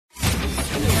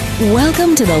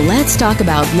Welcome to the Let's Talk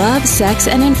About Love, Sex,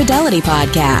 and Infidelity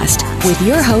podcast with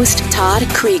your host, Todd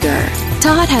Krieger.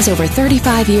 Todd has over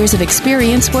 35 years of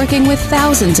experience working with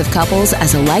thousands of couples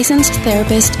as a licensed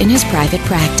therapist in his private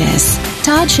practice.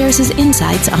 Todd shares his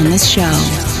insights on this show.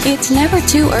 It's never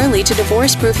too early to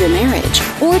divorce-proof your marriage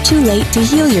or too late to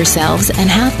heal yourselves and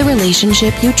have the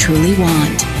relationship you truly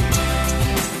want.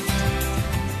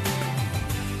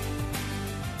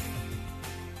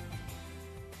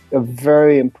 A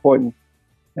very important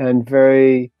and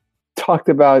very talked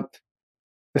about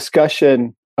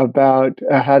discussion about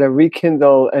how to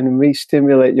rekindle and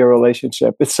re-stimulate your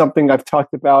relationship. It's something I've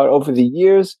talked about over the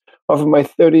years. Over my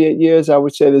 38 years, I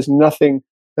would say there's nothing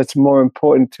that's more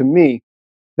important to me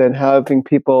than having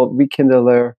people rekindle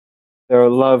their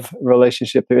love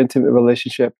relationship, their intimate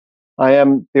relationship. I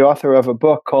am the author of a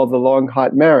book called The Long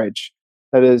Hot Marriage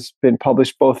that has been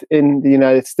published both in the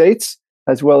United States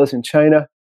as well as in China.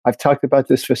 I've talked about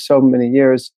this for so many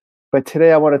years, but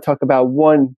today I want to talk about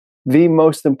the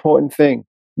most important thing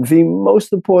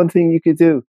you could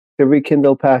do to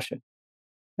rekindle passion.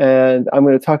 And I'm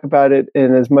going to talk about it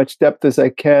in as much depth as I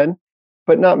can,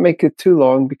 but not make it too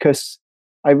long because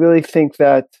I really think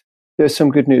that there's some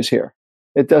good news here.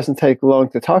 It doesn't take long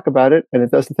to talk about it, and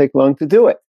it doesn't take long to do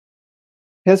it.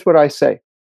 Here's what I say.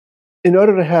 In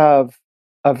order to have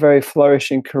a very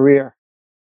flourishing career,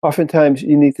 oftentimes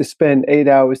you need to spend 8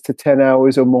 hours to 10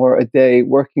 hours or more a day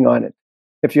working on it.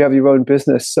 If you have your own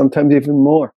business, sometimes even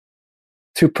more.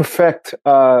 To perfect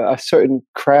a certain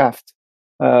craft,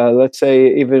 let's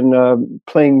say even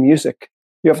playing music,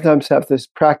 you oftentimes have to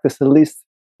practice at least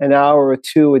an hour or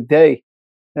two a day.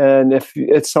 And if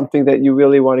it's something that you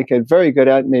really want to get very good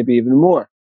at, maybe even more.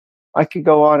 I could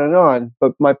go on,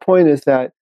 but my point is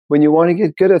that when you want to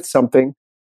get good at something,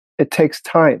 it takes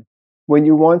time. When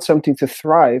you want something to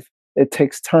thrive, it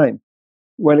takes time.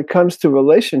 When it comes to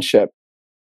relationship,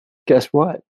 guess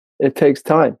what? It takes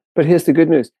time. But here's the good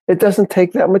news. It doesn't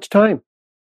take that much time.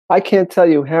 I can't tell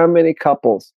you how many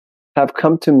couples have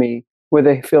come to me where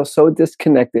they feel so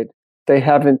disconnected. They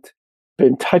haven't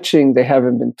been touching. They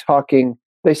haven't been talking.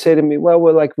 They say to me, well,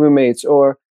 we're like roommates,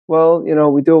 or, well,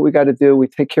 we do what we got to do. We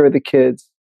take care of the kids.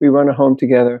 We run a home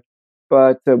together,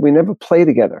 but we never play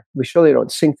together. We surely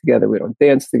don't sing together. We don't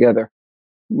dance together.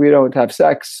 We don't have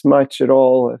sex much at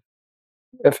all,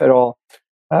 if at all.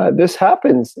 This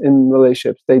happens in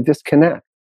relationships. They disconnect.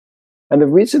 And the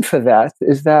reason for that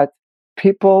is that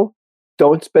people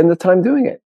don't spend the time doing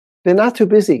it. They're not too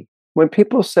busy. When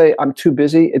people say, I'm too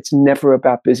busy, it's never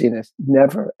about busyness.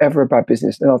 Never, ever about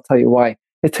busyness. And I'll tell you why.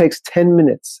 It takes 10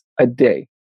 minutes a day.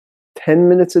 10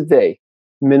 minutes a day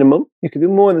minimum. You can do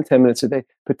more than 10 minutes a day,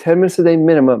 but 10 minutes a day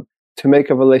minimum to make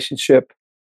a relationship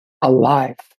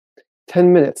alive.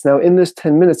 10 minutes. Now, in this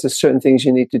 10 minutes, there's certain things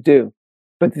you need to do.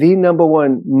 But the number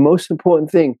one most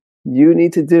important thing you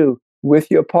need to do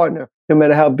with your partner, no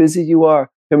matter how busy you are,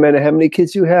 no matter how many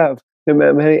kids you have, no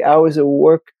matter how many hours of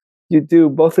work you do,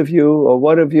 both of you or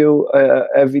one of you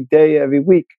every day, every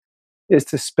week, is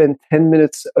to spend 10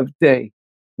 minutes a day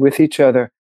with each other,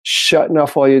 shutting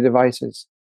off all your devices,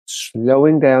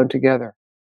 slowing down together,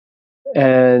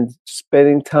 and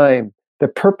spending time. The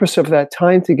purpose of that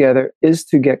time together is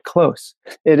to get close.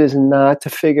 It is not to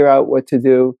figure out what to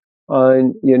do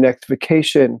on your next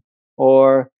vacation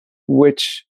or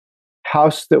which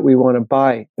house that we want to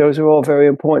buy. Those are all very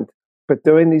important. But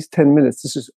during these 10 minutes,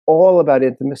 this is all about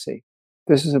intimacy.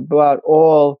 This is about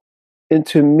all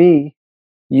into me,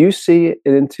 you see it,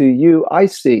 and into you, I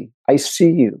see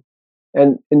you.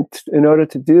 And in order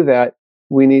to do that,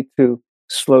 we need to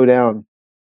slow down.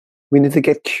 We need to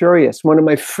get curious. One of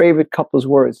my favorite couples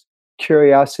words,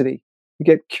 curiosity. You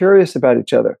get curious about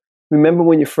each other. Remember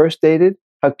when you first dated,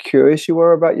 how curious you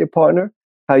were about your partner,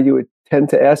 how you would tend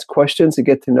to ask questions to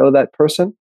get to know that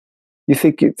person? You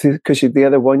think because you're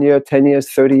together 1 year, 10 years,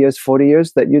 30 years, 40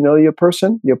 years, that you know your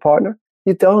person, your partner?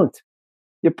 You don't.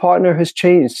 Your partner has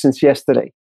changed since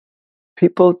yesterday.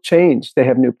 People change. They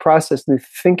have new process, new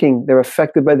thinking. They're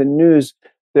affected by the news.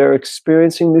 They're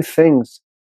experiencing new things.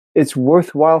 It's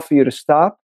worthwhile for you to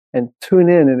stop and tune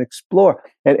in and explore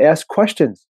and ask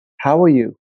questions. How are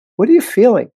you? What are you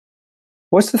feeling?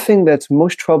 What's the thing that's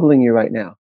most troubling you right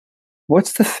now?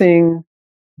 What's the thing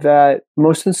that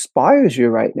most inspires you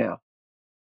right now?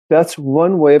 That's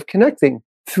one way of connecting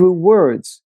through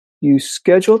words. You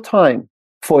schedule time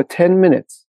for 10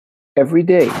 minutes every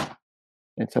day.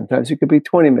 And sometimes it could be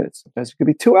 20 minutes. Sometimes it could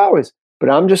be 2 hours. But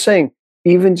I'm just saying,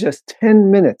 even just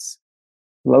 10 minutes,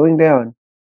 slowing down,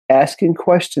 asking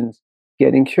questions,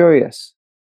 getting curious.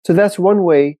 So that's one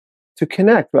way to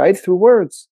connect, right? Through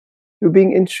words, through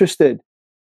being interested.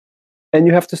 And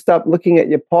you have to stop looking at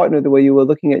your partner the way you were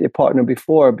looking at your partner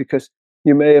before, because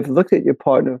you may have looked at your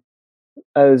partner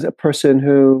as a person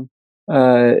who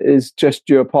is just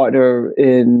your partner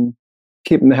in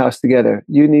keeping the house together.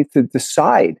 You need to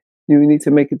decide, you need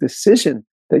to make a decision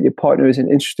that your partner is an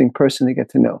interesting person to get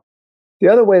to know. The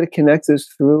other way to connect is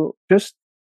through just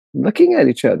looking at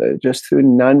each other, just through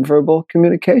nonverbal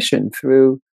communication,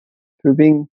 through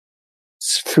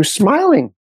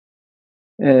smiling,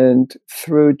 and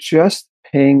through just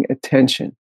paying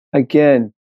attention.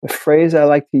 Again, the phrase I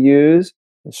like to use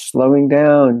is slowing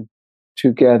down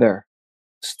together,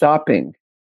 stopping.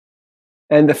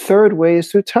 And the third way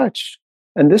is through touch.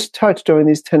 And this touch during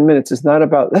these 10 minutes is not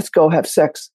about, let's go have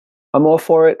sex. I'm all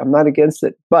for it. I'm not against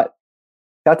it. But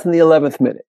that's in the 11th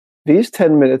minute. These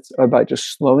 10 minutes are about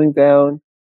just slowing down,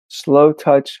 slow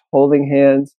touch, holding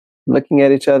hands, looking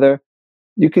at each other.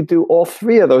 You could do all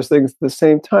three of those things at the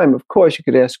same time. Of course, you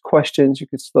could ask questions, you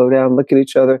could slow down, look at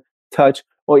each other, touch,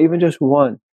 or even just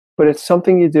one. But it's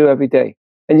something you do every day.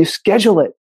 And you schedule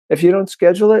it. If you don't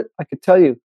schedule it, I could tell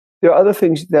you, there are other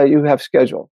things that you have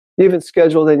scheduled. You even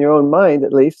scheduled in your own mind,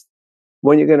 at least,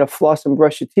 when you're going to floss and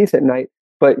brush your teeth at night.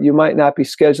 But you might not be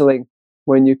scheduling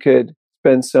when you could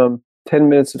spend some 10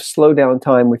 minutes of slow down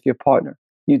time with your partner.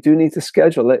 You do need to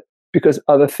schedule it because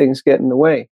other things get in the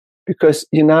way. Because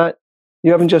you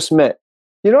haven't just met.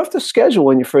 You don't have to schedule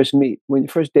when you first meet. When you're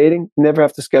first dating, you never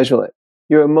have to schedule it.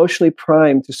 You're emotionally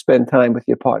primed to spend time with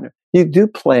your partner. You do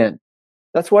plan.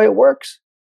 That's why it works.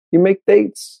 You make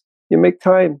dates. You make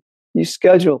time. You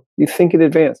schedule. You think in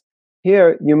advance.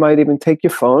 Here, you might even take your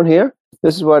phone here.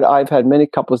 This is what I've had many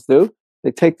couples do.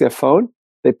 They take their phone.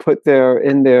 They put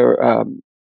in their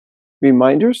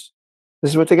reminders.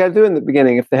 This is what they got to do in the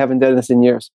beginning if they haven't done this in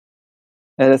years.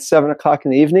 And at 7 o'clock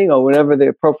in the evening or whenever the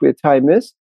appropriate time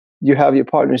is, you have your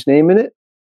partner's name in it,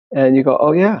 and you go,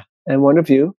 oh yeah. And one of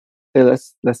you say,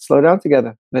 let's slow down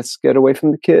together. Let's get away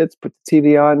from the kids, put the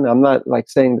TV on. I'm not like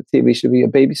saying the TV should be a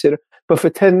babysitter, but for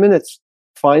 10 minutes,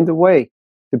 find a way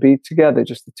to be together,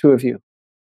 just the two of you,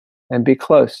 and be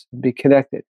close, and be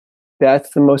connected.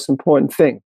 That's the most important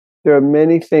thing. There are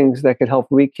many things that could help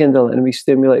rekindle and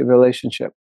re-stimulate a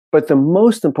relationship. But the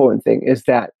most important thing is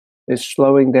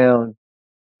slowing down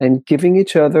and giving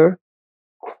each other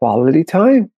quality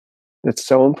time. That's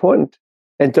so important.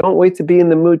 And don't wait to be in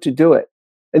the mood to do it.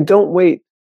 And don't wait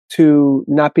to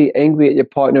not be angry at your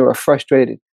partner or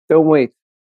frustrated. Don't wait.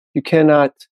 You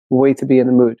cannot wait to be in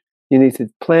the mood. You need to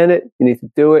plan it. You need to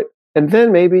do it. And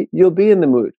then maybe you'll be in the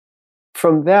mood.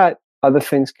 From that, other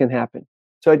things can happen.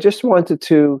 So I just wanted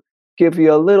to give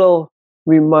you a little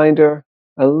reminder,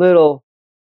 a little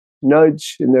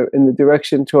nudge in the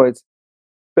direction towards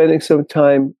spending some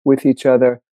time with each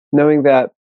other, knowing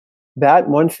that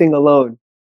one thing alone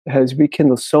has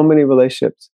rekindled so many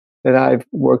relationships that I've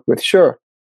worked with. Sure,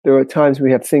 there are times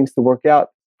we have things to work out,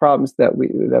 problems that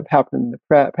have happened in the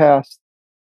past.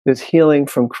 There's healing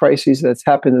from crises that's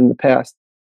happened in the past.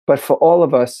 But for all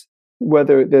of us,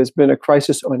 whether there's been a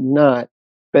crisis or not,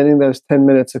 spending those 10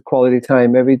 minutes of quality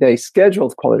time every day,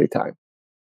 scheduled quality time,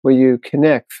 where you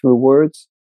connect through words,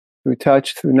 through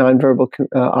touch, through nonverbal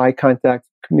eye contact,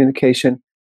 communication.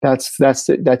 That's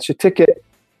your ticket.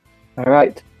 All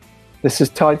right. This is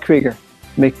Todd Krieger,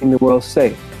 making the world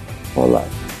safe for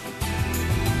love.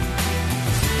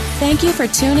 Thank you for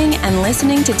tuning and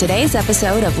listening to today's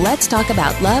episode of Let's Talk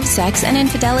About Love, Sex, and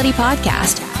Infidelity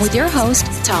podcast with your host,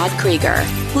 Todd Krieger.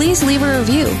 Please leave a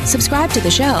review, subscribe to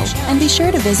the show, and be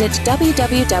sure to visit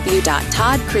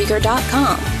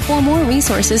www.toddkrieger.com for more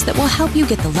resources that will help you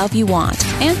get the love you want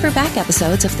and for back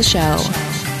episodes of the show.